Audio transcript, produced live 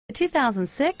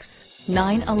2006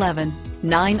 911.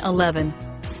 911.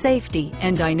 Safety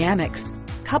and dynamics,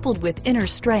 coupled with inner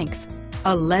strength,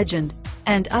 a legend,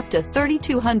 and up to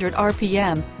 3,200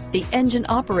 RPM, the engine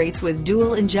operates with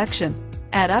dual injection.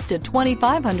 At up to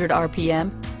 2,500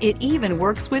 RPM, it even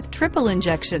works with triple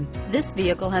injection. This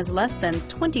vehicle has less than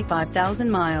 25,000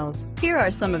 miles. Here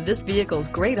are some of this vehicle's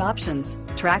great options: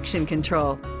 traction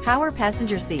control, power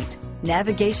passenger seat,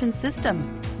 navigation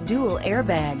system, dual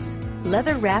airbags,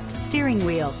 leather-wrapped steering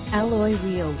wheel, alloy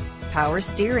wheels, power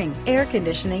steering, air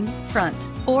conditioning, front,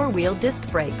 four-wheel disc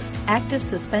brakes, active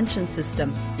suspension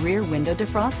system, rear window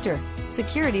defroster,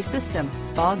 security system,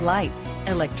 fog lights,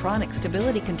 electronic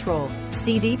stability control,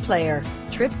 CD player,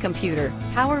 trip computer,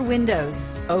 power windows,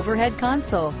 overhead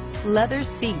console, leather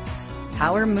seats,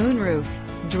 power moonroof.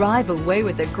 Drive away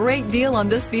with a great deal on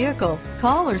this vehicle.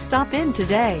 Call or stop in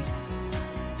today.